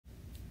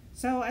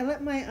So I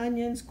let my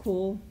onions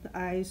cool.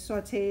 I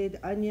sauteed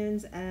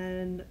onions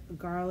and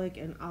garlic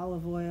and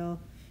olive oil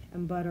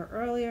and butter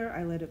earlier.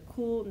 I let it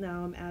cool.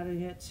 Now I'm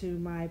adding it to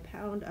my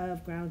pound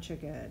of ground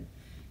chicken.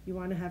 You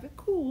want to have it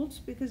cooled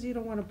because you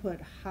don't want to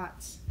put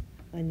hot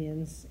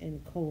onions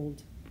in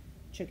cold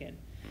chicken.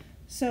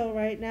 So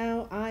right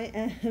now I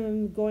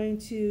am going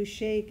to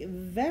shake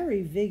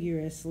very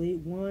vigorously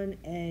 1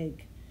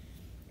 egg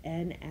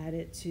and add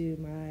it to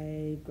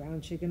my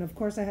ground chicken. Of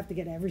course, I have to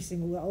get every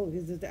single,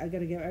 I got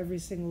to get every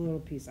single little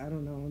piece. I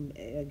don't know,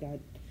 I got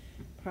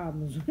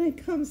problems when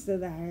it comes to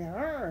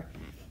that.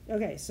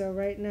 Okay, so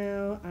right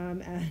now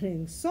I'm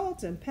adding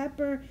salt and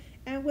pepper,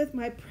 and with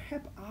my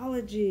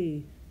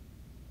Prepology,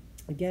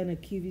 again, a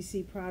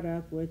QVC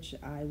product, which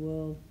I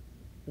will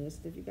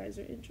list if you guys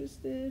are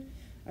interested.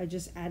 I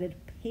just added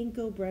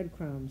panko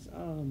breadcrumbs.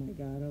 Oh my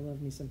God, I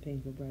love me some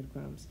panko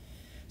breadcrumbs.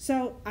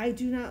 So I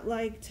do not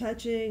like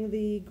touching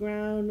the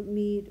ground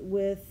meat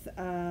with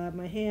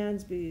my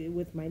hands,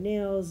 with my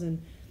nails,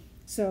 and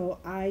so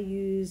I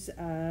use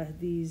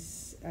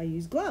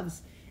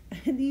gloves.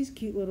 And these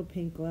cute little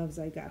pink gloves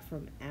I got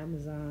from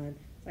Amazon.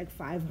 It's like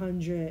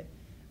 500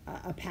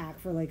 a pack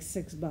for like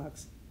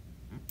 $6.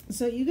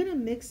 So you're gonna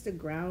mix the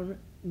ground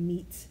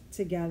meat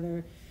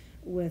together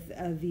with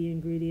the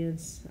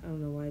ingredients. I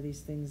don't know why these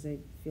things, they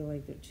feel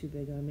like they're too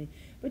big on me,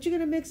 but you're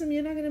gonna mix them.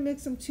 You're not gonna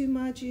mix them too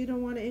much. You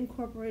don't want to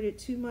incorporate it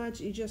too much.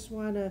 You just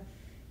want to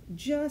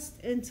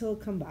just until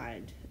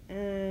combined.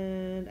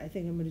 And I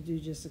think I'm gonna do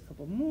just a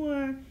couple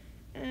more,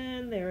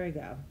 and there I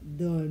go,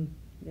 done.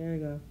 There I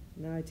go.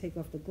 Now I take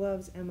off the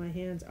gloves and my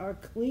hands are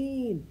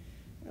clean.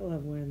 I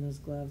love wearing those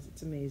gloves.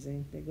 It's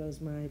amazing. There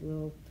goes my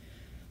little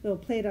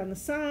plate on the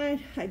side.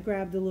 I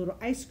grabbed a little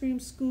ice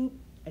cream scoop.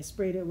 I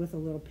sprayed it with a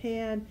little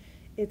pan.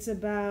 It's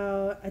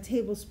about a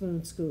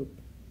tablespoon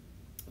scoop.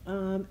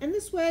 And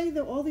this way,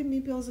 all the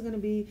meatballs are going to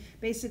be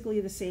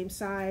basically the same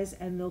size,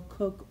 and they'll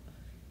cook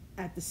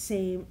at the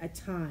same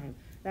time.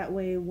 That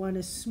way, one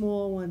is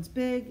small, one's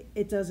big.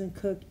 It doesn't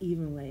cook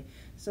evenly.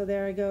 So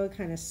there I go.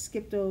 Kind of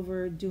skipped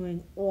over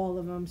doing all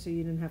of them so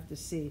you didn't have to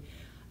see.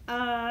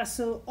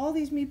 So all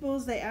these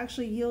meatballs, they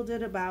actually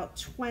yielded about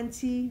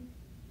 20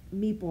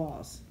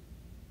 meatballs.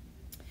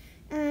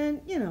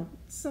 And, you know,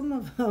 some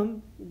of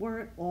them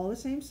weren't all the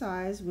same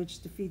size,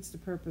 which defeats the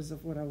purpose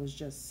of what I was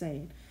just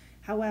saying.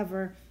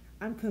 However,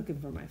 I'm cooking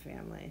for my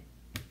family.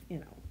 You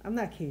know, I'm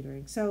not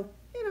catering. So,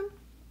 you know,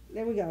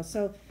 there we go.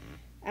 So,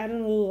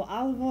 adding a little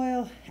olive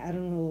oil,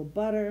 adding a little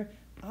butter.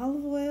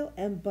 Olive oil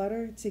and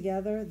butter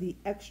together, the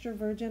extra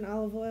virgin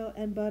olive oil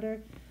and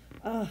butter.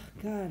 Oh,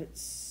 God,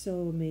 it's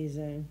so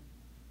amazing.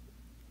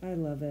 I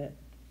love it.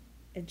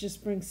 It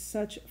just brings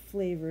such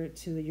flavor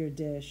to your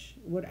dish,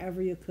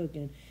 whatever you're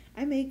cooking.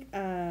 I make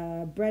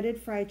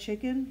breaded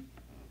chicken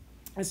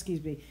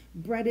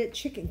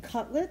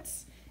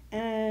cutlets,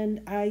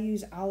 and I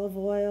use olive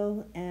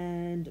oil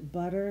and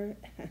butter.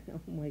 Oh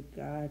my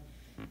God.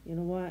 You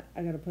know what?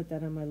 I got to put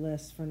that on my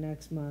list for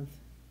next month.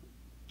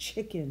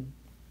 Chicken.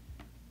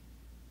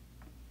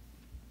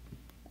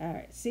 All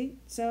right, see?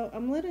 So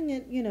I'm letting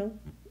it, you know,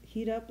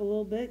 heat up a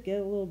little bit, get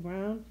a little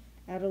brown,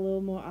 add a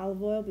little more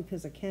olive oil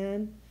because I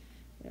can.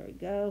 There we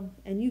go.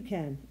 And you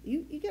can.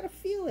 You got to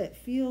feel it.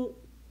 Feel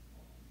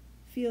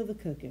the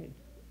cooking.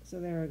 So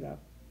there we go.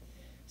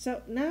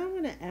 So now I'm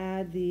going to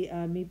add the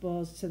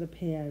meatballs to the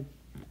pan.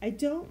 I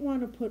don't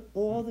want to put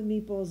all the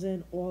meatballs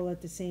in all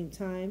at the same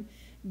time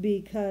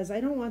because I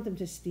don't want them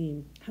to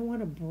steam. I want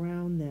to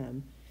brown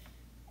them.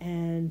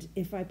 And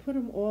if I put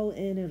them all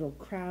in, it'll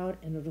crowd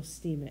and it'll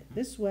steam it.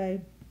 This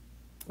way,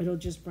 it'll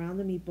just brown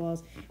the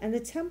meatballs. And the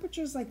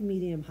temperature is like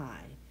medium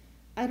high.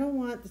 I don't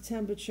want the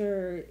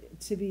temperature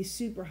to be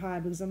super high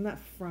because I'm not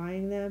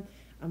frying them.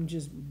 I'm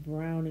just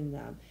browning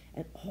them.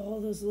 And all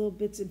those little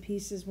bits and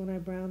pieces when I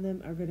brown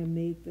them are going to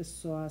make the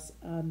sauce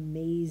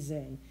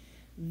amazing.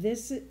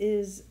 This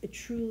is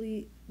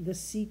truly the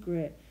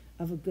secret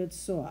of a good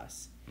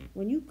sauce.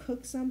 When you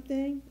cook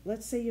something,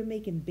 let's say you're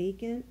making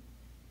bacon,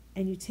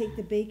 and you take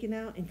the bacon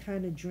out and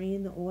kind of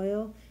drain the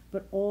oil,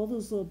 but all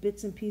those little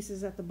bits and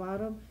pieces at the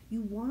bottom,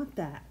 you want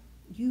that.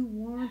 You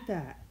want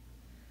that.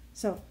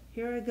 So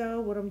here I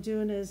go. What I'm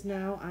doing is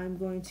now I'm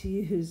going to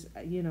use,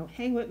 you know,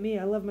 hang with me.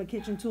 I love my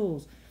kitchen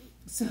tools.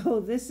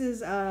 So this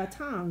is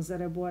tongs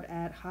that I bought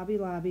at Hobby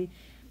Lobby.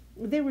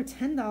 They were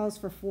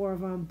 $10 for 4 of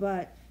them,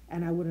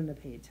 and I wouldn't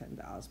have paid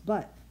 $10,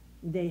 but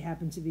they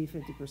happened to be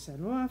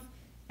 50% off,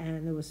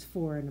 and there was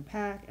 4 in a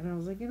pack, and I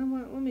was like, you know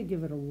what, let me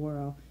give it a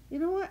whirl. You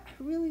know what,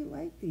 I really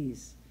like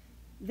these.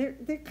 They're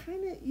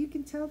kind of, you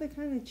can tell they're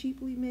kind of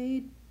cheaply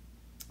made,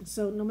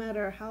 so no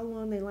matter how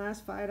long they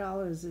last,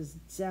 $5 is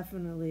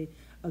definitely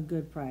a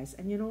good price.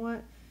 And you know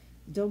what,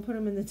 don't put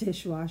them in the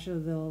dishwasher,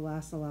 they'll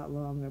last a lot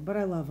longer, but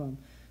I love them.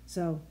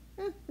 So,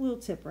 little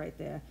tip right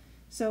there.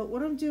 So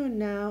what I'm doing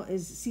now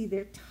is, see,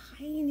 they're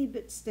tiny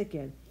bit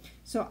sticking.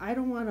 So I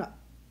don't want to,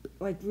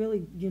 like,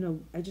 really, you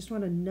know, I just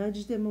want to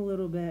nudge them a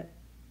little bit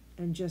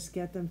and just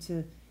get them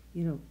to,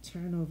 you know,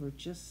 turn over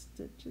just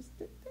a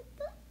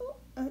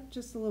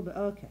little bit.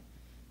 Okay.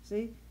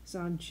 See? So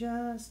I'm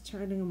just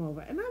turning them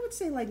over. And I would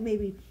say like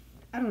maybe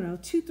I don't know,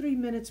 2-3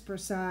 minutes per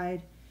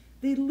side.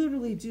 They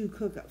literally do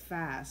cook up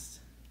fast.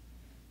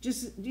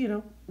 Just,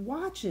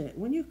 watch it.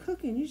 When you're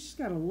cooking, you just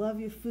got to love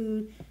your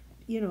food,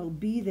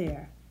 be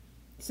there.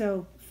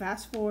 So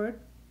fast forward,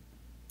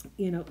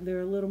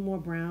 they're a little more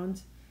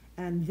browned.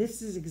 And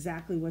this is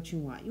exactly what you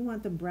want. You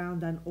want them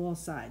browned on all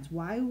sides.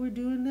 Why we're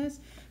doing this?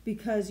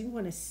 Because you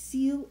want to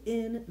seal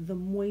in the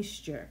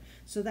moisture.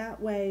 So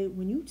that way,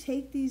 when you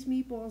take these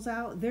meatballs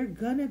out, they're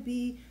going to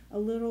be a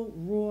little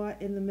raw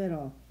in the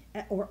middle.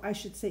 Or I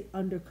should say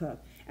undercooked.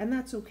 And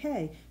that's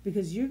okay,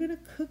 because you're going to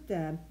cook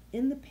them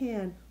in the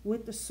pan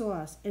with the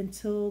sauce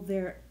until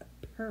they're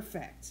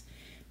perfect.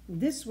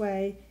 This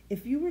way,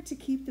 if you were to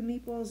keep the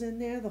meatballs in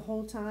there the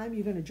whole time,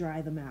 you're going to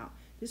dry them out.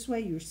 This way,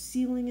 you're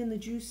sealing in the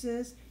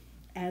juices,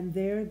 and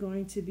they're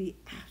going to be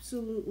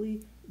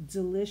absolutely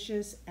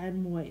delicious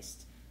and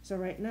moist. So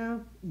right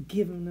now,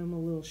 giving them a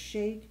little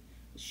shake,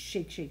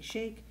 shake, shake,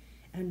 shake,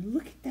 and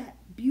look at that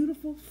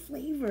beautiful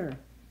flavor.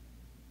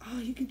 Oh,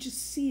 you can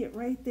just see it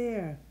right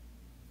there.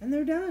 And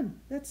they're done.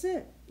 That's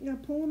it. I'm going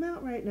to pull them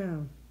out right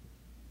now.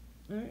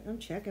 All right, I'm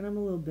checking them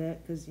a little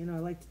bit because, I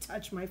like to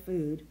touch my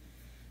food.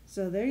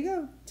 So there you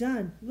go.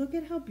 Done. Look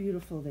at how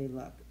beautiful they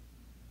look.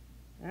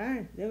 All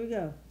right, there we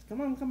go.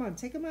 Come on.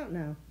 Take them out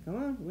now. Come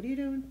on. What are you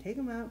doing? Take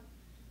them out.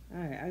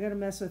 All right, I got to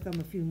mess with them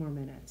a few more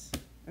minutes.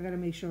 I got to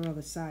make sure all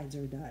the sides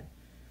are done.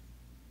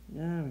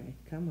 All right,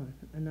 come on.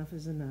 Enough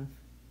is enough.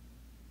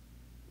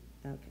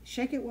 Okay,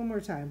 shake it one more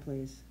time,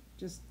 please.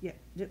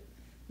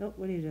 Nope,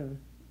 what are you doing?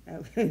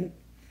 Okay.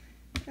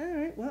 All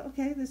right, well,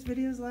 okay, this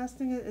video is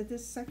lasting at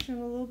this section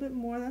a little bit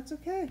more. That's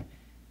okay.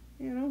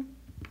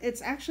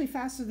 It's actually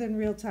faster than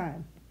real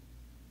time.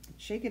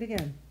 Shake it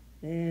again.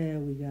 There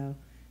we go.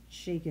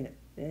 Shake it.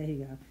 There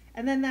you go.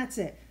 And then that's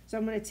it. So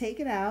I'm going to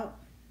take it out,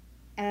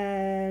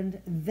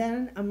 and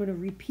then I'm going to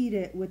repeat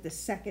it with the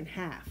second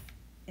half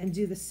and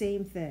do the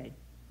same thing.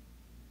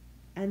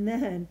 And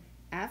then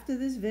after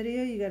this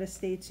video, you got to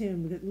stay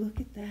tuned, because look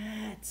at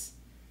that.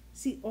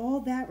 See, all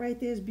that right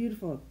there is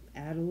beautiful.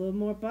 Add a little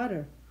more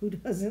butter. Who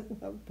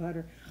doesn't love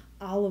butter?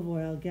 Olive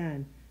oil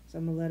again. So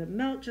I'm going to let it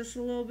melt just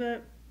a little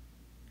bit.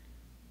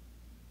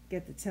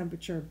 Get the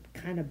temperature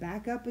kind of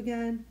back up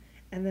again.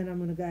 And then I'm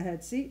going to go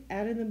ahead,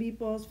 add in the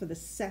meatballs for the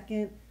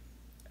second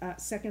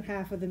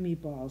half of the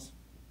meatballs.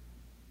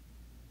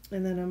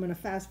 And then I'm going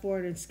to fast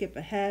forward and skip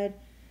ahead.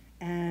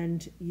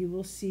 And you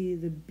will see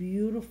the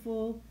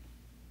beautiful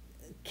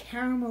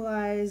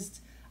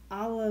caramelized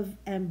olive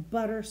and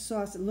butter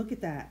sauce. Look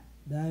at that.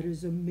 That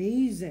is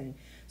amazing.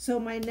 So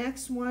my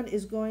next one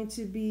is going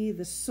to be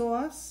the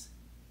sauce,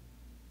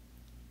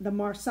 the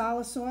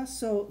Marsala sauce.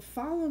 So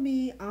follow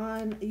me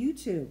on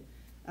YouTube.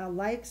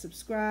 Like,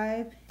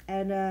 subscribe,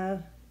 and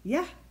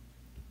yeah,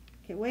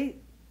 can't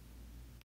wait.